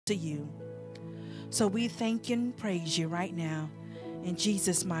to you. So we thank you and praise you right now. In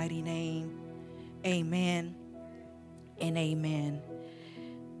Jesus' mighty name, amen and amen.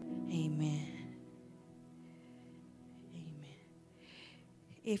 Amen. Amen.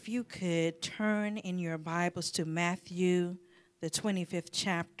 If you could turn in your Bibles to Matthew, the 25th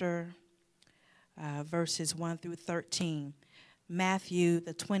chapter, verses 1 through 13. Matthew,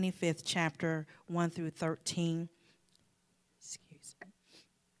 the 25th chapter, 1 through 13. Excuse me.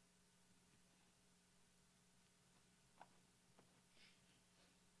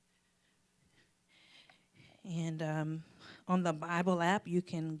 And on the Bible app, you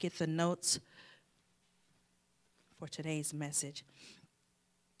can get the notes for today's message.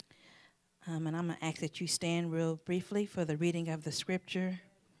 And I'm going to ask that you stand real briefly for the reading of the scripture.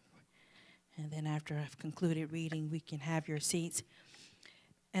 And then after I've concluded reading, we can have your seats.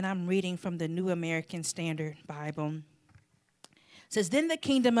 And I'm reading from the New American Standard Bible. It says, "Then the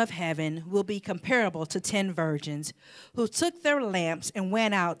kingdom of heaven will be comparable to 10 virgins who took their lamps and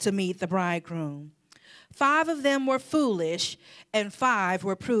went out to meet the bridegroom. 5 of them were foolish, and 5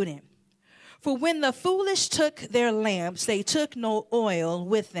 were prudent. For when the foolish took their lamps, they took no oil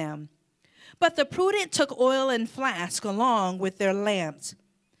with them. But the prudent took oil in flasks along with their lamps.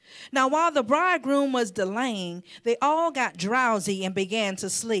 Now while the bridegroom was delaying, they all got drowsy and began to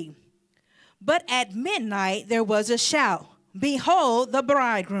sleep. But at midnight there was a shout, 'Behold, the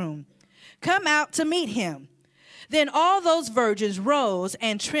bridegroom! Come out to meet him.' Then all those virgins rose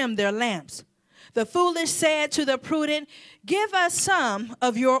and trimmed their lamps. The foolish said to the prudent, 'Give us some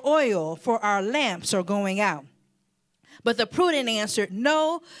of your oil, for our lamps are going out.' But the prudent answered,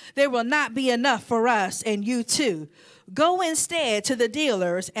 'No, there will not be enough for us and you too. Go instead to the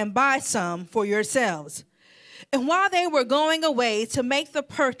dealers and buy some for yourselves.' And while they were going away to make the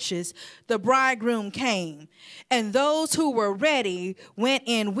purchase, the bridegroom came, and those who were ready went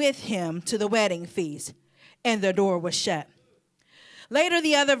in with him to the wedding feast, and the door was shut. Later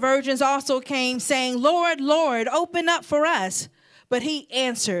the other virgins also came, saying, 'Lord, Lord, open up for us.' But he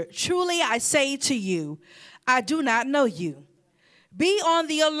answered, 'Truly I say to you, I do not know you. Be on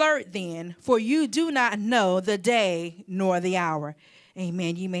the alert then, for you do not know the day nor the hour.'"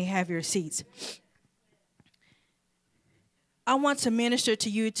 Amen. You may have your seats. I want to minister to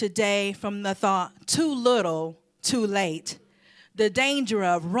you today from the thought, too little, too late. The danger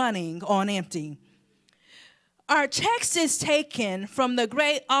of running on empty. Our text is taken from the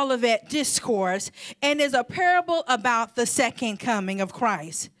Great Olivet Discourse and is a parable about the second coming of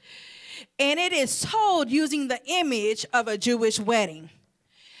Christ. And it is told using the image of a Jewish wedding.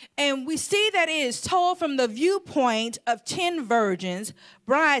 And we see that it is told from the viewpoint of 10 virgins,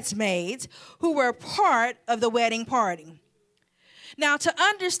 bridesmaids, who were part of the wedding party. Now, to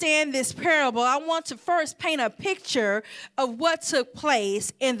understand this parable, I want to first paint a picture of what took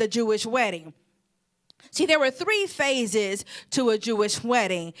place in the Jewish wedding. See, there were 3 phases to a Jewish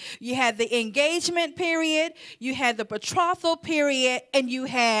wedding. You had the engagement period, you had the betrothal period, and you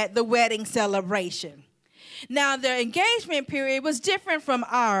had the wedding celebration. Now, the engagement period was different from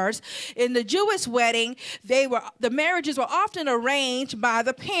ours. In the Jewish wedding, the marriages were often arranged by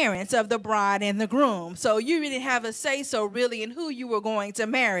the parents of the bride and the groom. So you didn't have a say-so really in who you were going to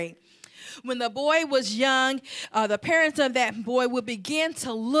marry. When the boy was young, the parents of that boy would begin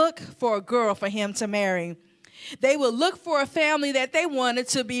to look for a girl for him to marry. They would look for a family that they wanted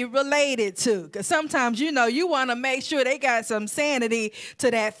to be related to. Because sometimes, you want to make sure they got some sanity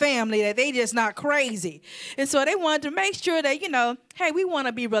to that family, that they just not crazy. And so they wanted to make sure that, hey, we want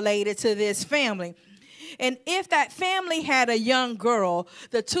to be related to this family. And if that family had a young girl,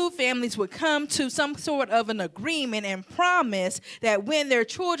 the 2 families would come to some sort of an agreement and promise that when their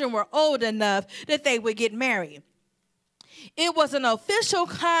children were old enough, that they would get married. It was an official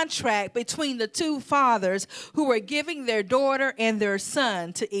contract between the 2 fathers who were giving their daughter and their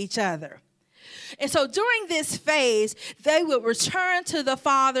son to each other. And so during this phase, they would return to the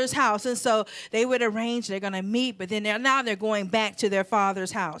father's house. And so they would arrange, they're going to meet, but then now they're going back to their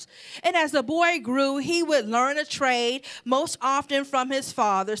father's house. And as the boy grew, he would learn a trade, most often from his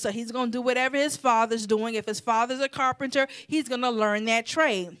father. So he's going to do whatever his father's doing. If his father's a carpenter, he's going to learn that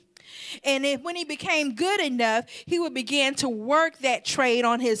trade. And when he became good enough, he would begin to work that trade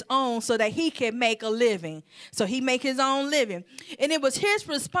on his own so that he could make a living. So he make his own living. And it was his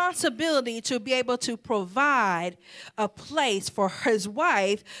responsibility to be able to provide a place for his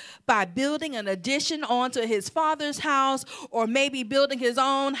wife by building an addition onto his father's house, or maybe building his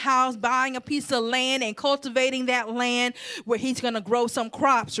own house, buying a piece of land and cultivating that land where he's going to grow some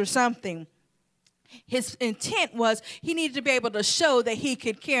crops or something. His intent was he needed to be able to show that he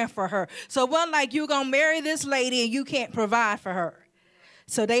could care for her. So it wasn't like you're going to marry this lady and you can't provide for her.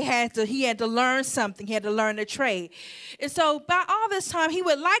 So he had to learn something. He had to learn a trade. And so by all this time, he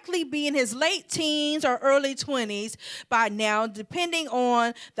would likely be in his late teens or early 20s by now, depending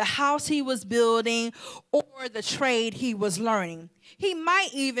on the house he was building or the trade he was learning. He might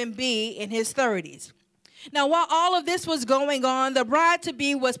even be in his 30s. Now, while all of this was going on, the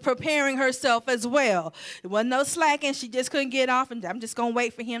bride-to-be was preparing herself as well. There wasn't no slacking. She just couldn't get off, and I'm just going to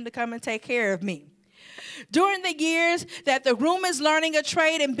wait for him to come and take care of me. During the years that the groom is learning a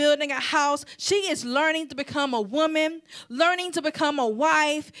trade and building a house, she is learning to become a woman, learning to become a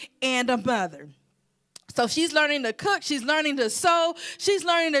wife and a mother. So she's learning to cook, she's learning to sew, she's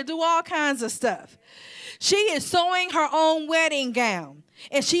learning to do all kinds of stuff. She is sewing her own wedding gown,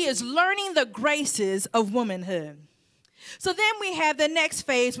 and she is learning the graces of womanhood. So then we have the next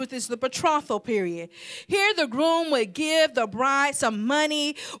phase, which is the betrothal period. Here the groom would give the bride some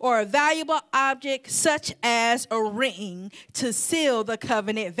money or a valuable object such as a ring to seal the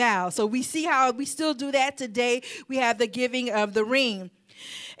covenant vow. So we see how we still do that today. We have the giving of the ring.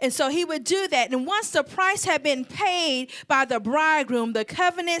 And so he would do that. And once the price had been paid by the bridegroom, the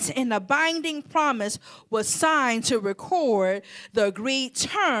covenants and the binding promise was signed to record the agreed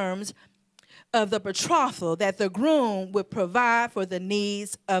terms of the betrothal that the groom would provide for the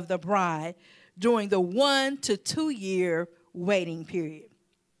needs of the bride during the 1 to 2 year waiting period.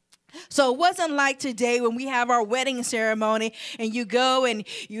 So it wasn't like today when we have our wedding ceremony and you go and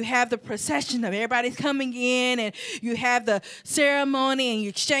you have the procession of everybody's coming in and you have the ceremony and you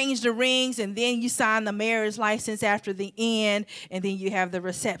exchange the rings and then you sign the marriage license after the end and then you have the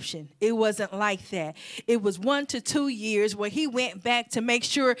reception. It wasn't like that. It was 1 to 2 years where he went back to make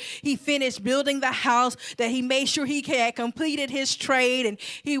sure he finished building the house, that he made sure he had completed his trade and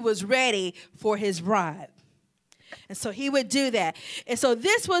he was ready for his bride. And so he would do that. And so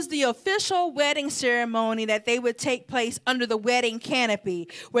this was the official wedding ceremony that they would take place under the wedding canopy,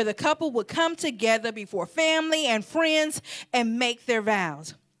 where the couple would come together before family and friends and make their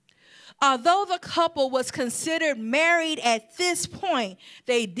vows. Although the couple was considered married at this point,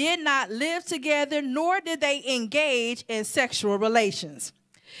 they did not live together, nor did they engage in sexual relations.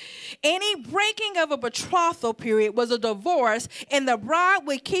 Any breaking of a betrothal period was a divorce, and the bride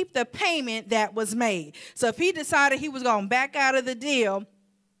would keep the payment that was made. So if he decided he was going to back out of the deal,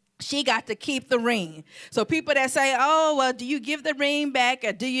 she got to keep the ring. So people that say, oh, well, do you give the ring back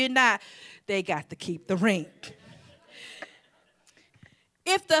or do you not? They got to keep the ring.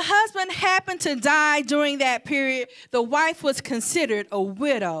 If the husband happened to die during that period, the wife was considered a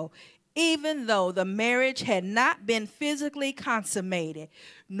widow, even though the marriage had not been physically consummated,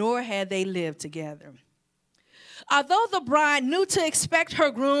 nor had they lived together. Although the bride knew to expect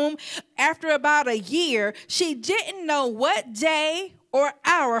her groom after about a year, she didn't know what day or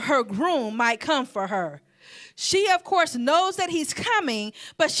hour her groom might come for her. She, of course, knows that he's coming,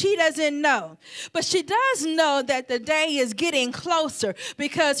 but she doesn't know. But she does know that the day is getting closer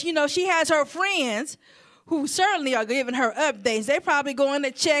because, you know, she has her friends who certainly are giving her updates. They're probably going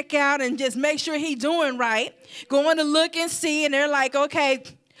to check out and just make sure he's doing right, going to look and see, and they're like, okay,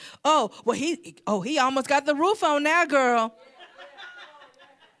 he almost got the roof on now, girl.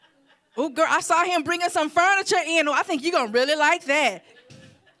 Oh, girl, I saw him bringing some furniture in. Oh, I think you're going to really like that.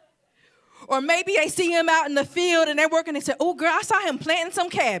 Or maybe they see him out in the field and they're working and say, oh, girl, I saw him planting some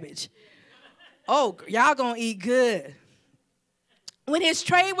cabbage. Oh, y'all going to eat good. When his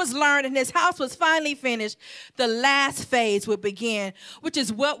trade was learned and his house was finally finished, the last phase would begin, which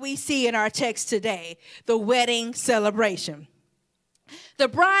is what we see in our text today, the wedding celebration. The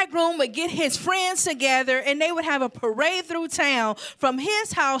bridegroom would get his friends together and they would have a parade through town from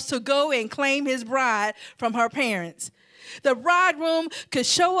his house to go and claim his bride from her parents. The bridegroom could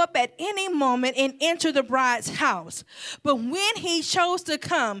show up at any moment and enter the bride's house. But when he chose to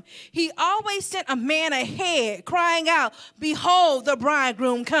come, he always sent a man ahead crying out, "Behold, the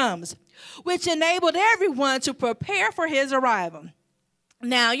bridegroom comes," which enabled everyone to prepare for his arrival.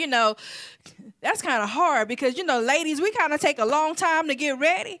 Now, you know, that's kind of hard because, you know, ladies, we kind of take a long time to get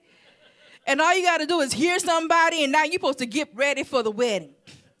ready. And all you got to do is hear somebody and now you're supposed to get ready for the wedding.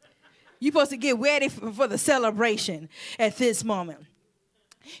 You're supposed to get ready for the celebration at this moment.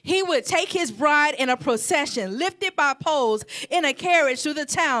 He would take his bride in a procession, lifted by poles in a carriage through the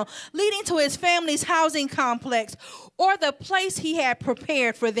town, leading to his family's housing complex or the place he had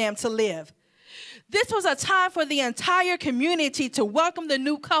prepared for them to live. This was a time for the entire community to welcome the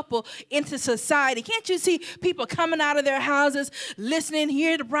new couple into society. Can't you see people coming out of their houses, listening,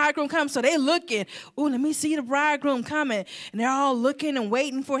 hear the bridegroom come? So they looking, oh, let me see the bridegroom coming. And they're all looking and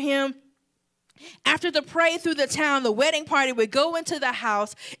waiting for him. After the parade through the town, the wedding party would go into the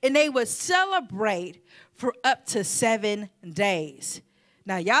house and they would celebrate for up to 7 days.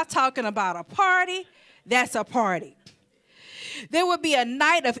 Now, y'all talking about a party? That's a party. There would be a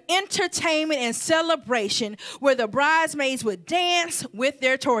night of entertainment and celebration where the bridesmaids would dance with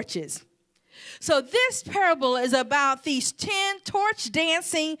their torches. So this parable is about these 10 torch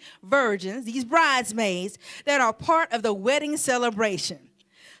dancing virgins, these bridesmaids, that are part of the wedding celebration.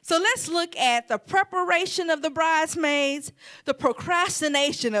 So let's look at the preparation of the bridesmaids, the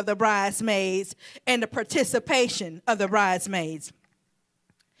procrastination of the bridesmaids, and the participation of the bridesmaids.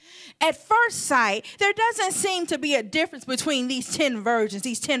 At first sight, there doesn't seem to be a difference between these 10 virgins,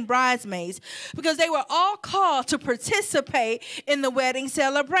 these 10 bridesmaids, because they were all called to participate in the wedding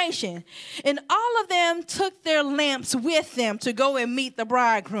celebration. And all of them took their lamps with them to go and meet the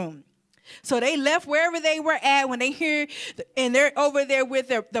bridegroom. So they left wherever they were at when they hear, and they're over there with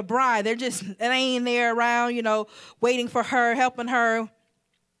the bride. They're just laying there around, waiting for her, helping her.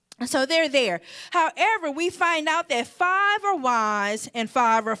 So they're there. However, we find out that 5 are wise and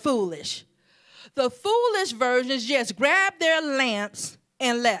 5 are foolish. The foolish virgins just grabbed their lamps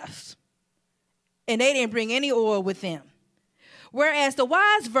and left. And they didn't bring any oil with them. Whereas the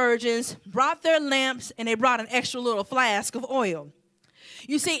wise virgins brought their lamps and they brought an extra little flask of oil.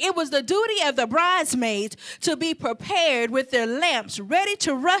 You see, it was the duty of the bridesmaids to be prepared with their lamps, ready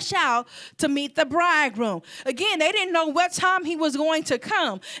to rush out to meet the bridegroom. Again, they didn't know what time he was going to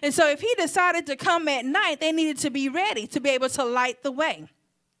come. And so if he decided to come at night, they needed to be ready to be able to light the way.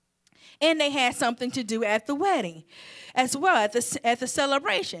 And they had something to do at the wedding as well, at the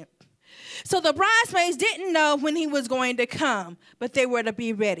celebration. So the bridesmaids didn't know when he was going to come, but they were to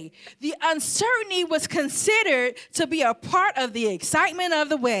be ready. The uncertainty was considered to be a part of the excitement of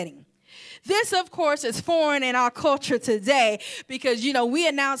the wedding. This, of course, is foreign in our culture today because, we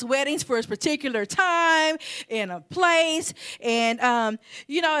announce weddings for a particular time and a place. And,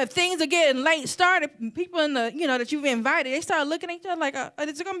 if things are getting late started, people in the, that you've invited, they start looking at each other like,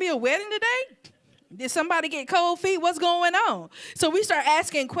 is it going to be a wedding today? Did somebody get cold feet? What's going on? So we start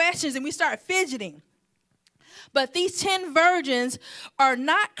asking questions and we start fidgeting. But these 10 virgins are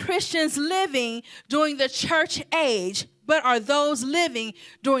not Christians living during the church age, but are those living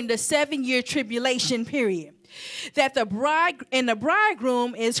during the 7-year tribulation period. That the bride and the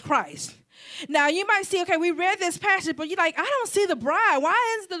bridegroom is Christ. Now, you might see, okay, we read this passage, but you're like, I don't see the bride.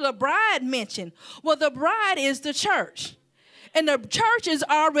 Why isn't the bride mentioned? Well, the bride is the church. And the church is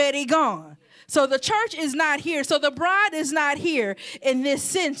already gone. So the church is not here. So the bride is not here in this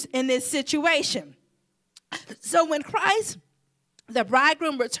sense, in this situation. So when Christ, the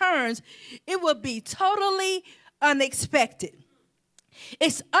bridegroom, returns, it will be totally unexpected.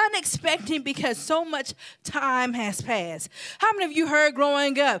 It's unexpected because so much time has passed. How many of you heard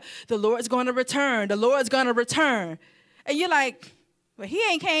growing up, the Lord's going to return, the Lord's going to return? And you're like, well, he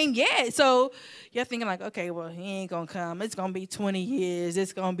ain't came yet. So you're thinking like, okay, well, he ain't going to come. It's going to be 20 years.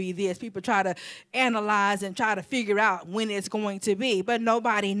 It's going to be this. People try to analyze and try to figure out when it's going to be, but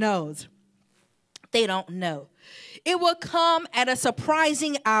nobody knows. They don't know. It will come at a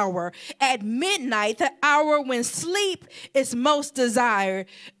surprising hour, at midnight, the hour when sleep is most desired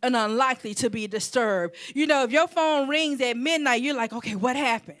and unlikely to be disturbed. If your phone rings at midnight, you're like, okay, what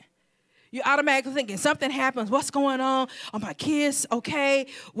happened? You're automatically thinking something happens. What's going on? Are my kids okay?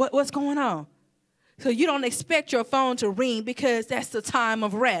 What's going on? So you don't expect your phone to ring because that's the time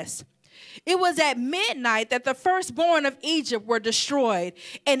of rest. It was at midnight that the firstborn of Egypt were destroyed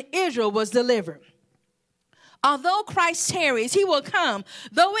and Israel was delivered. Although Christ tarries, he will come.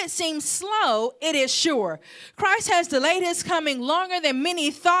 Though it seems slow, it is sure. Christ has delayed his coming longer than many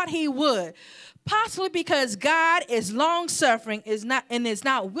thought he would, possibly because God is long-suffering and is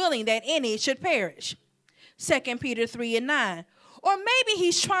not willing that any should perish. 2 Peter 3:9. Or maybe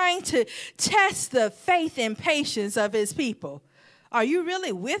he's trying to test the faith and patience of his people. Are you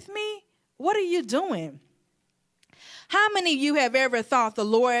really with me? What are you doing? How many of you have ever thought the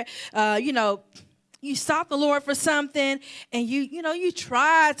Lord, you sought the Lord for something and you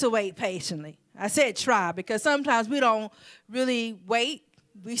tried to wait patiently? I said try because sometimes we don't really wait.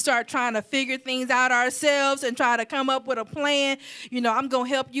 We start trying to figure things out ourselves and try to come up with a plan. I'm going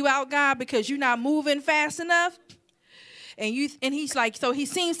to help you out, God, because you're not moving fast enough. And he's like, so he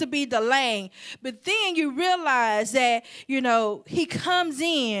seems to be delaying. But then you realize that, he comes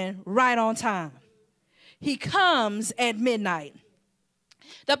in right on time. He comes at midnight.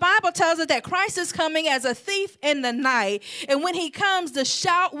 The Bible tells us that Christ is coming as a thief in the night. And when he comes, the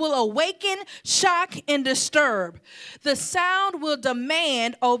shout will awaken, shock, and disturb. The sound will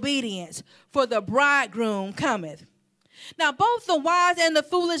demand obedience, for the bridegroom cometh. Now, both the wise and the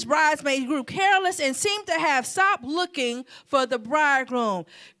foolish bridesmaids grew careless and seemed to have stopped looking for the bridegroom.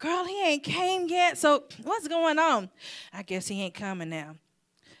 Girl, he ain't came yet, so what's going on? I guess he ain't coming now.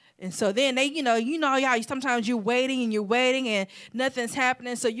 And so then they, y'all, sometimes you're waiting and nothing's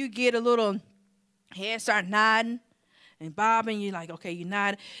happening. So you get a little head start nodding and bobbing. You're like, okay, you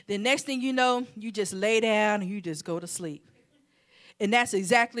nod. The next thing you know, you just lay down and you just go to sleep. And that's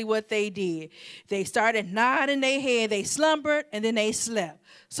exactly what they did. They started nodding their head, they slumbered, and then they slept.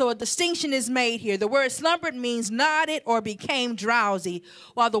 So a distinction is made here. The word slumbered means nodded or became drowsy,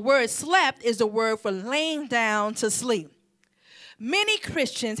 while the word slept is the word for laying down to sleep. Many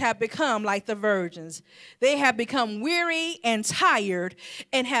Christians have become like the virgins. They have become weary and tired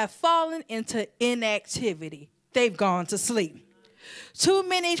and have fallen into inactivity. They've gone to sleep. Too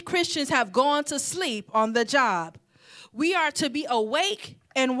many Christians have gone to sleep on the job. We are to be awake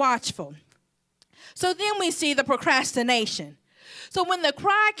and watchful. So then we see the procrastination. So when the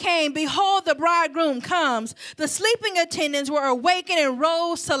cry came, behold, the bridegroom comes, the sleeping attendants were awakened and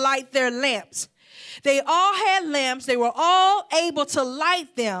rose to light their lamps. They all had lamps. They were all able to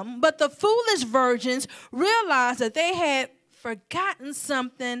light them. But the foolish virgins realized that they had forgotten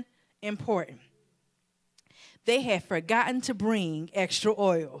something important. They had forgotten to bring extra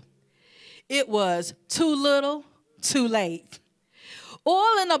oil. It was too little, too late.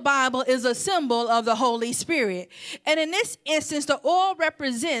 Oil in the Bible is a symbol of the Holy Spirit. And in this instance, the oil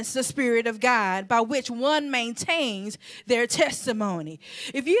represents the Spirit of God by which one maintains their testimony.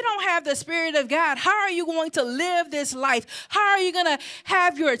 If you don't have the Spirit of God, how are you going to live this life? How are you going to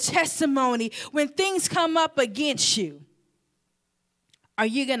have your testimony when things come up against you? Are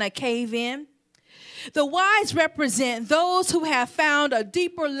you going to cave in? The wise represent those who have found a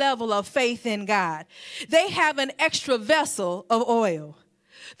deeper level of faith in God. They have an extra vessel of oil.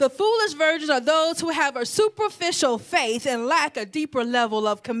 The foolish virgins are those who have a superficial faith and lack a deeper level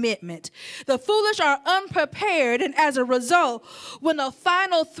of commitment. The foolish are unprepared, and as a result, when the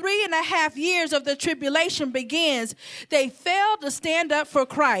final 3.5 years of the tribulation begins, they fail to stand up for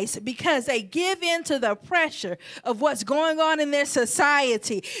Christ because they give in to the pressure of what's going on in their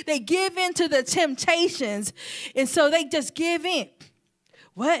society. They give in to the temptations, and so they just give in.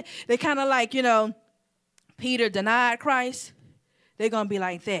 What? They kind of like, Peter denied Christ. They're going to be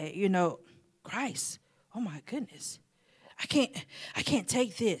like that, Christ, oh my goodness, I can't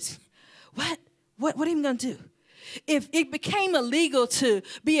take this. What are you going to do? If it became illegal to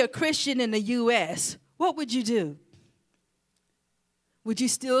be a Christian in the U.S., what would you do? Would you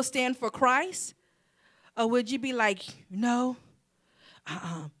still stand for Christ? Or would you be like, no,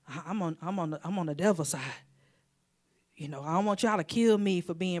 I'm on the devil's side. I don't want y'all to kill me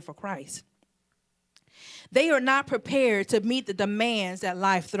for being for Christ. They are not prepared to meet the demands that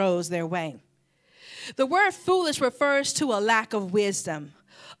life throws their way. The word foolish refers to a lack of wisdom.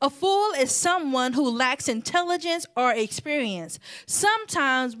 A fool is someone who lacks intelligence or experience,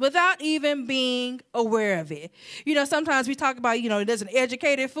 sometimes without even being aware of it. Sometimes we talk about, there's an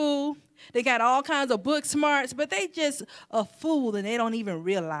educated fool. They got all kinds of book smarts, but they just a fool and they don't even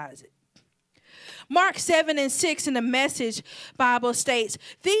realize it. Mark 7:6 in the Message Bible states,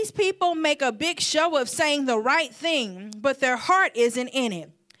 these people make a big show of saying the right thing, but their heart isn't in it.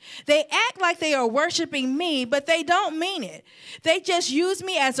 They act like they are worshiping me, but they don't mean it. They just use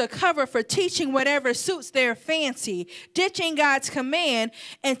me as a cover for teaching whatever suits their fancy, ditching God's command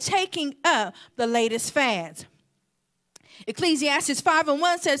and taking up the latest fads. Ecclesiastes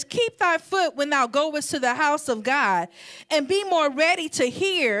 5:1 says, keep thy foot when thou goest to the house of God, and be more ready to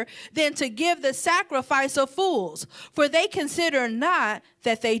hear than to give the sacrifice of fools, for they consider not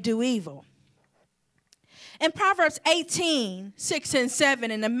that they do evil. And Proverbs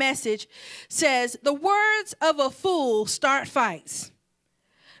 18:6-7 in the Message says, the words of a fool start fights.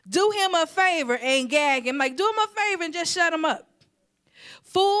 Do him a favor and gag him. Do him a favor and just shut him up.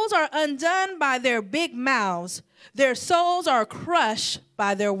 Fools are undone by their big mouths. Their souls are crushed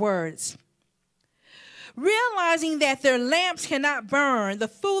by their words. Realizing that their lamps cannot burn, the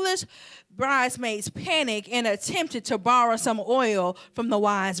foolish bridesmaids panicked and attempted to borrow some oil from the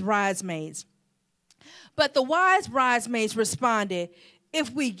wise bridesmaids. But the wise bridesmaids responded,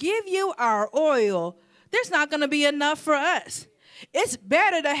 if we give you our oil, there's not going to be enough for us. It's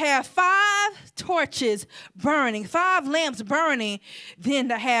better to have 5 torches burning, 5 lamps burning, than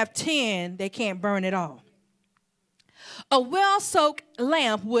to have 10 that can't burn at all. A well-soaked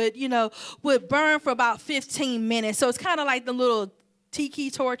lamp would burn for about 15 minutes. So it's kind of like the little tiki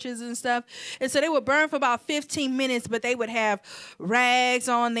torches and stuff. And so they would burn for about 15 minutes, but they would have rags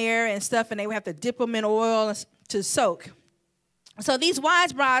on there and stuff, and they would have to dip them in oil to soak. So these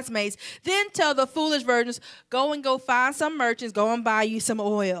wise bridesmaids then tell the foolish virgins, go find some merchants, go and buy you some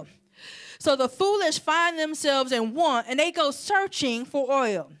oil. So the foolish find themselves in want, and they go searching for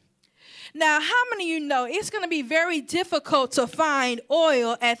oil. Now, how many of you know it's going to be very difficult to find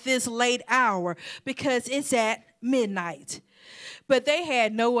oil at this late hour because it's at midnight? But they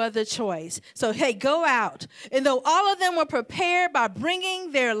had no other choice. So, hey, go out. And though all of them were prepared by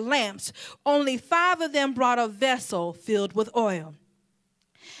bringing their lamps, only 5 of them brought a vessel filled with oil.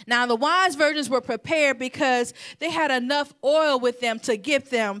 Now, the wise virgins were prepared because they had enough oil with them to get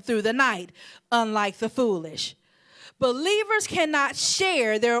them through the night, unlike the foolish. Believers cannot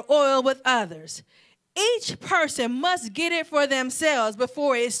share their oil with others. Each person must get it for themselves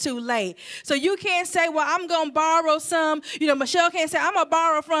before it's too late. So you can't say, well, I'm going to borrow some. Michelle can't say, I'm going to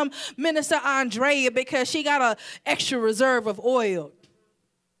borrow from Minister Andrea because she got an extra reserve of oil,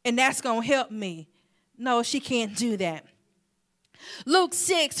 and that's going to help me. No, she can't do that. Luke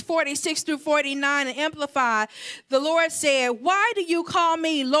 6:46-49 and Amplify, the Lord said, why do you call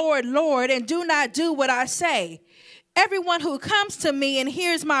me Lord, Lord, and do not do what I say? Everyone who comes to me and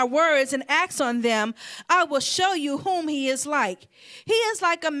hears my words and acts on them, I will show you whom he is like. He is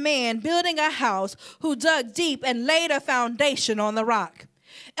like a man building a house who dug deep and laid a foundation on the rock.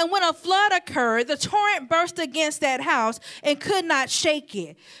 And when a flood occurred, the torrent burst against that house and could not shake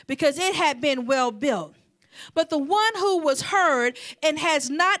it because it had been well built. But the one who was heard and has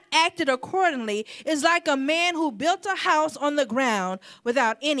not acted accordingly is like a man who built a house on the ground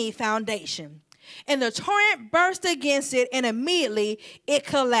without any foundation. And the torrent burst against it, and immediately it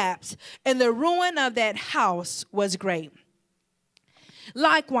collapsed, and the ruin of that house was great.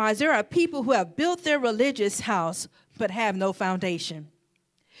 Likewise, there are people who have built their religious house but have no foundation.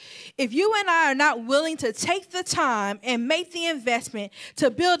 If you and I are not willing to take the time and make the investment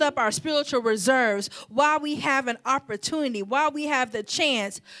to build up our spiritual reserves while we have an opportunity, while we have the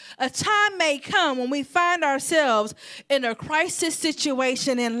chance, a time may come when we find ourselves in a crisis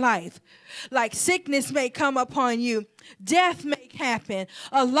situation in life. Like sickness may come upon you, death may happen,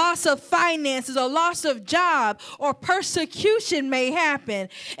 a loss of finances, a loss of job, or persecution may happen,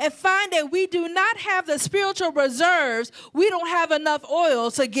 and find that we do not have the spiritual reserves, we don't have enough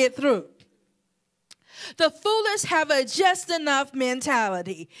oil to get through. The foolish have a just enough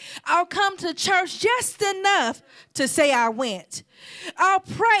mentality. I'll come to church just enough to say I went. I'll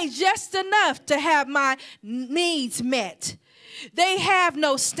pray just enough to have my needs met. They have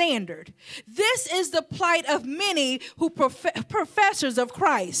no standard. This is the plight of many who professors of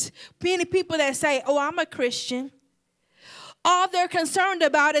Christ. Many people that say, oh, I'm a Christian. All they're concerned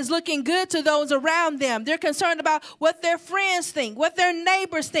about is looking good to those around them. They're concerned about what their friends think, what their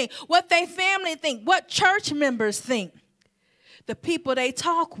neighbors think, what their family think, what church members think, the people they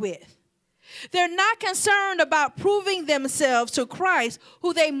talk with. They're not concerned about proving themselves to Christ,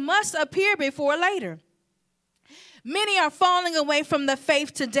 who they must appear before later. Many are falling away from the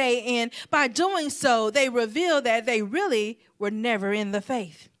faith today, and by doing so, they reveal that they really were never in the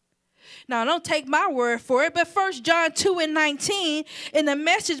faith. Now, don't take my word for it, but 1 John 2:19 in the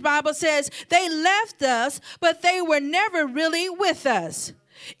Message Bible says, they left us, but they were never really with us.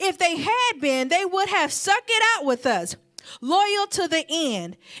 If they had been, they would have stuck it out with us, loyal to the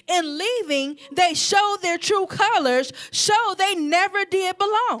end. In leaving, they showed their true colors, showed they never did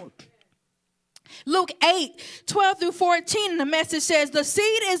belong. Luke 8:12-14 in the Message says, the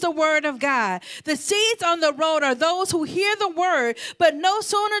seed is the word of God. The seeds on the road are those who hear the word, but no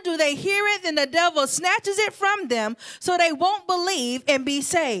sooner do they hear it than the devil snatches it from them so they won't believe and be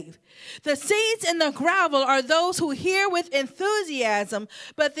saved. The seeds in the gravel are those who hear with enthusiasm,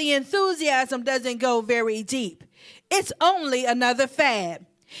 but the enthusiasm doesn't go very deep. It's only another fad.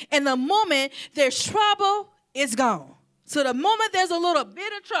 And the moment there's trouble, it's gone. So the moment there's a little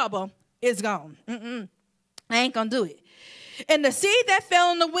bit of trouble, it's gone. I ain't going to do it. And the seed that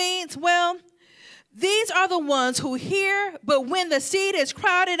fell in the weeds, well, these are the ones who hear, but when the seed is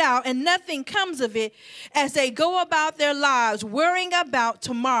crowded out and nothing comes of it, as they go about their lives worrying about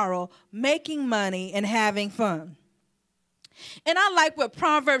tomorrow, making money, and having fun. And I like what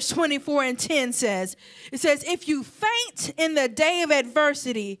Proverbs 24:10 says. It says, if you faint in the day of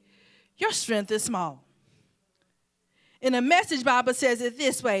adversity, your strength is small. In the Message Bible says it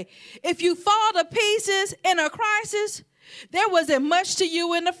this way: if you fall to pieces in a crisis, there wasn't much to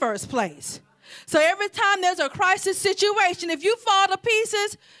you in the first place. So every time there's a crisis situation, if you fall to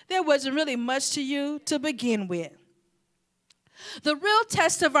pieces, there wasn't really much to you to begin with. The real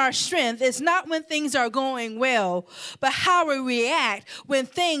test of our strength is not when things are going well, but how we react when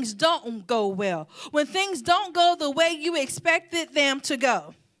things don't go well, when things don't go the way you expected them to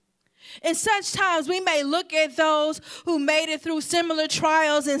go. In such times, we may look at those who made it through similar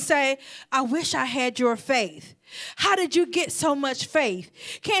trials and say, I wish I had your faith. How did you get so much faith?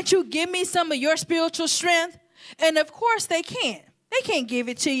 Can't you give me some of your spiritual strength? And of course they can't. They can't give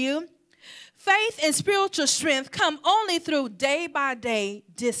it to you. Faith and spiritual strength come only through day-by-day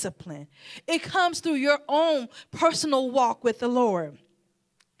discipline. It comes through your own personal walk with the Lord.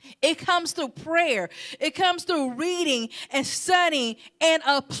 It comes through prayer. It comes through reading and studying and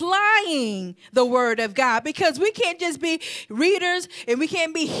applying the word of God. Because we can't just be readers and we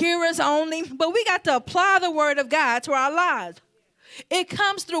can't be hearers only, but we got to apply the word of God to our lives. It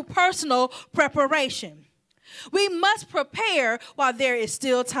comes through personal preparation. We must prepare while there is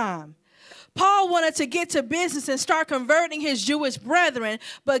still time. Paul wanted to get to business and start converting his Jewish brethren,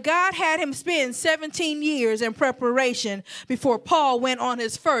 but God had him spend 17 years in preparation before Paul went on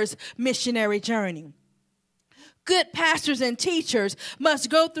his first missionary journey. Good pastors and teachers must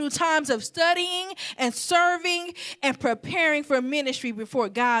go through times of studying and serving and preparing for ministry before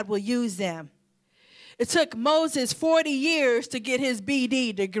God will use them. It took Moses 40 years to get his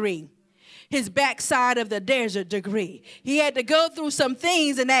BD degree. His backside of the desert degree. He had to go through some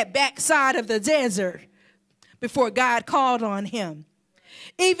things in that backside of the desert before God called on him.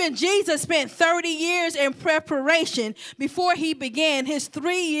 Even Jesus spent 30 years in preparation before he began his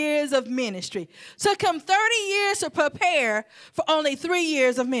 3 years of ministry. Took him 30 years to prepare for only 3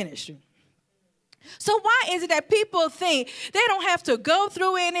 years of ministry. So why is it that people think they don't have to go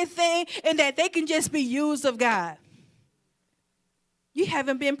through anything and that they can just be used of God? You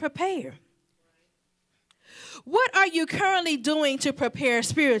haven't been prepared. What are you currently doing to prepare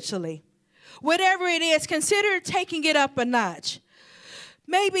spiritually? Whatever it is, consider taking it up a notch.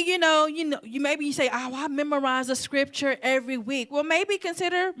 Maybe, maybe you say, oh, I memorize a scripture every week. Well, maybe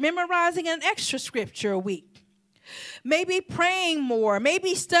consider memorizing an extra scripture a week. Maybe praying more,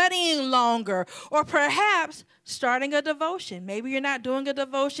 maybe studying longer, or perhaps starting a devotion. Maybe you're not doing a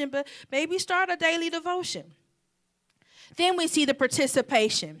devotion, but maybe start a daily devotion. Then we see the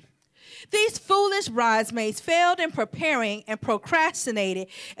participation. These foolish bridesmaids failed in preparing and procrastinated,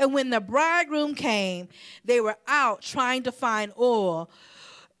 and when the bridegroom came, they were out trying to find oil,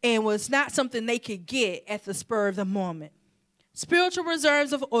 and was not something they could get at the spur of the moment. Spiritual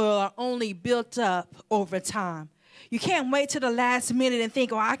reserves of oil are only built up over time. You can't wait till the last minute and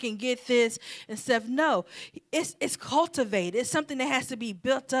think, oh, I can get this and stuff. No, it's cultivated. It's something that has to be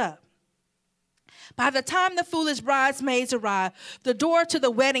built up. By the time the foolish bridesmaids arrived, the door to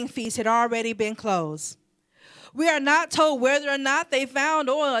the wedding feast had already been closed. We are not told whether or not they found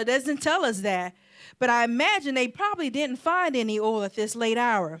oil. It doesn't tell us that. But I imagine they probably didn't find any oil at this late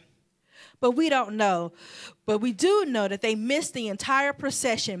hour. But we don't know. But we do know that they missed the entire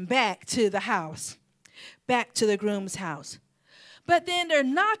procession back to the house, back to the groom's house. But then they're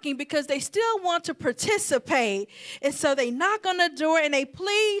knocking because they still want to participate. And so they knock on the door and they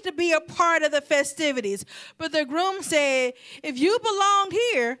plead to be a part of the festivities. But the groom said, if you belonged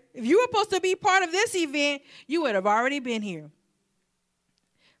here, if you were supposed to be part of this event, you would have already been here.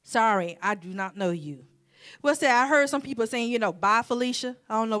 Sorry, I do not know you. What's that? I heard some people saying, bye, Felicia.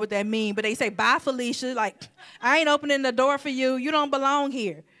 I don't know what that means, but they say, bye, Felicia. Like, I ain't opening the door for you. You don't belong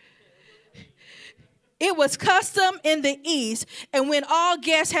here. It was custom in the East, and when all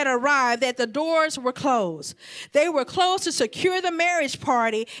guests had arrived, that the doors were closed. They were closed to secure the marriage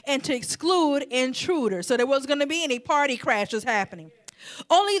party and to exclude intruders. So there wasn't going to be any party crashes happening.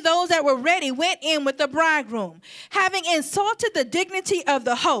 Only those that were ready went in with the bridegroom. Having insulted the dignity of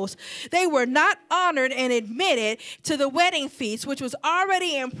the host, they were not honored and admitted to the wedding feast, which was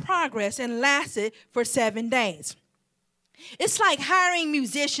already in progress and lasted for 7 days. It's like hiring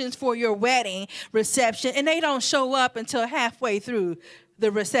musicians for your wedding reception, and they don't show up until halfway through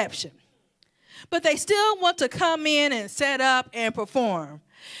the reception. But they still want to come in and set up and perform.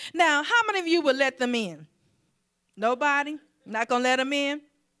 Now, how many of you would let them in? Nobody? Not going to let them in?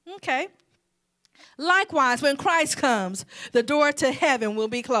 Okay. Likewise, when Christ comes, the door to heaven will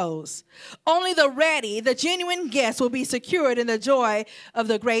be closed. Only the ready, the genuine guests will be secured in the joy of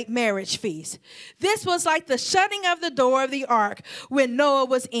the great marriage feast. This was like the shutting of the door of the ark when Noah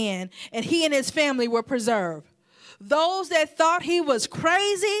was in, and he and his family were preserved. Those that thought he was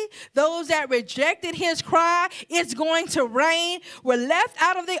crazy, those that rejected his cry, it's going to rain, were left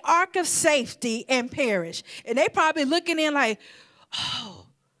out of the ark of safety and perished. And they probably looking in like, oh,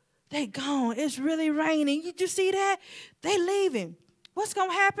 they gone. It's really raining. Did you see that? They leaving. What's going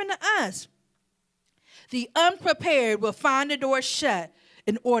to happen to us? The unprepared will find the door shut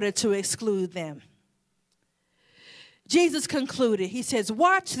in order to exclude them. Jesus concluded, he says,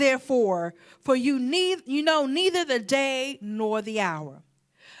 watch therefore, for you know neither the day nor the hour.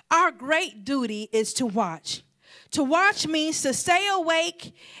 Our great duty is to watch. To watch means to stay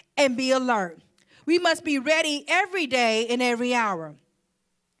awake and be alert. We must be ready every day and every hour.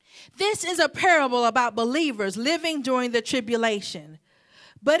 This is a parable about believers living during the tribulation.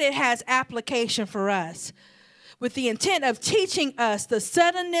 but it has application for us with the intent of teaching us the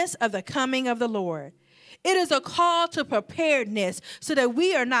suddenness of the coming of the Lord. It is a call to preparedness so that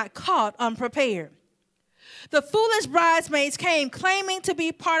we are not caught unprepared. The foolish bridesmaids came claiming to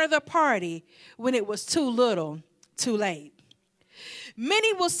be part of the party when it was too little, too late.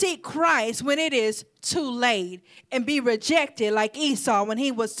 Many will seek Christ when it is too late and be rejected like Esau when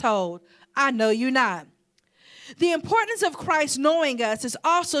he was told, I know you not. The importance of Christ knowing us is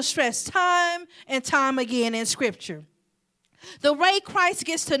also stressed time and time again in Scripture. The way Christ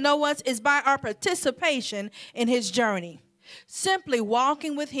gets to know us is by our participation in his journey, simply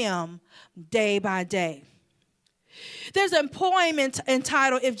walking with him day by day. There's a poem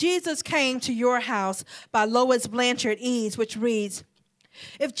entitled, If Jesus Came to Your House by Lois Blanchard Eads, which reads,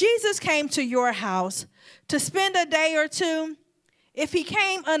 if Jesus came to your house to spend a day or two, if he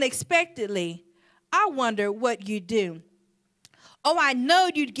came unexpectedly, I wonder what you'd do. Oh, I know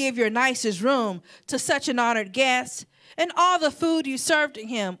you'd give your nicest room to such an honored guest, and all the food you served to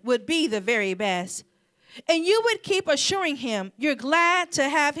him would be the very best. And you would keep assuring him you're glad to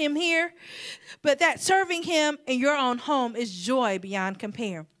have him here, but that serving him in your own home is joy beyond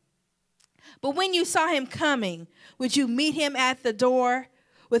compare. But when you saw him coming, would you meet him at the door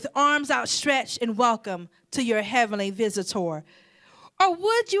with arms outstretched in welcome to your heavenly visitor? Or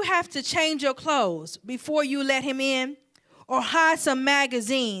would you have to change your clothes before you let him in? Or hide some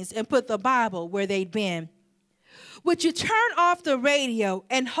magazines and put the Bible where they'd been? Would you turn off the radio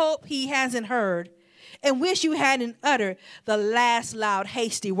and hope he hasn't heard and wish you hadn't uttered the last loud,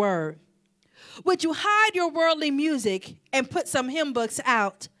 hasty word? Would you hide your worldly music and put some hymn books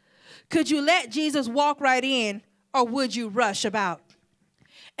out? Could you let Jesus walk right in, or would you rush about?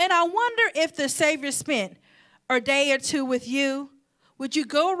 And I wonder if the Savior spent a day or two with you, would you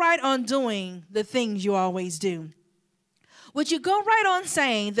go right on doing the things you always do? Would you go right on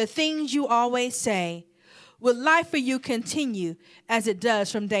saying the things you always say? Would life for you continue as it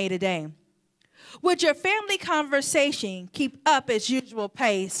does from day to day? Would your family conversation keep up its usual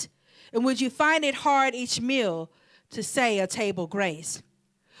pace? And would you find it hard each meal to say a table grace?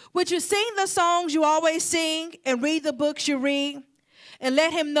 Would you sing the songs you always sing and read the books you read and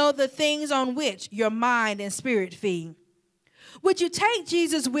let him know the things on which your mind and spirit feed? Would you take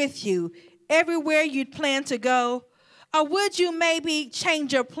Jesus with you everywhere you'd plan to go? Or would you maybe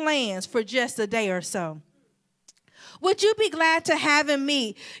change your plans for just a day or so? Would you be glad to have him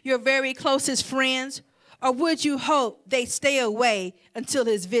meet your very closest friends? Or would you hope they stay away until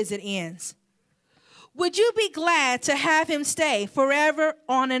his visit ends? Would you be glad to have him stay forever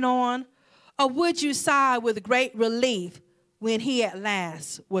on and on? Or would you sigh with great relief when he at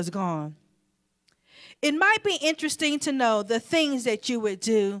last was gone? It might be interesting to know the things that you would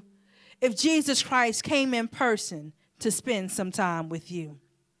do if Jesus Christ came in person to spend some time with you.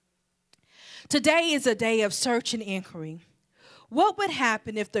 Today is a day of search and inquiry. What would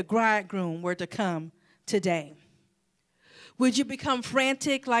happen if the bridegroom were to come today? Would you become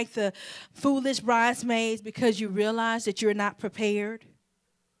frantic like the foolish bridesmaids because you realize that you're not prepared?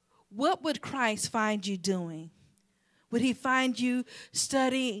 What would Christ find you doing? Would he find you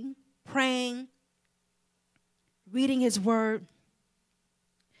studying, praying, reading his word?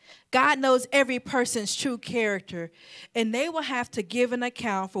 God knows every person's true character, and they will have to give an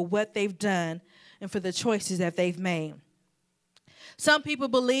account for what they've done and for the choices that they've made. Some people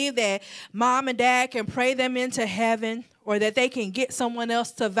believe that mom and dad can pray them into heaven, or that they can get someone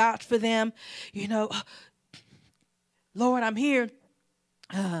else to vouch for them. You know, Lord, I'm here.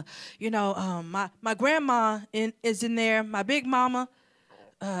 My grandma is in there, my big mama.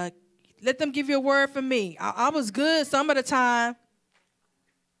 Let them give you a word for me. I was good some of the time.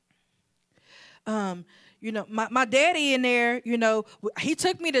 My daddy in there, he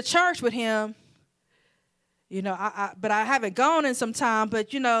took me to church with him. But I haven't gone in some time, but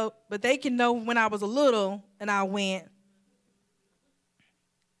they can know when I was a little and I went.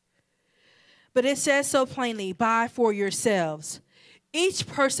 But it says so plainly, buy for yourselves. Each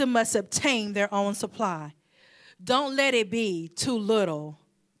person must obtain their own supply. Don't let it be too little,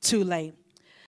 too late.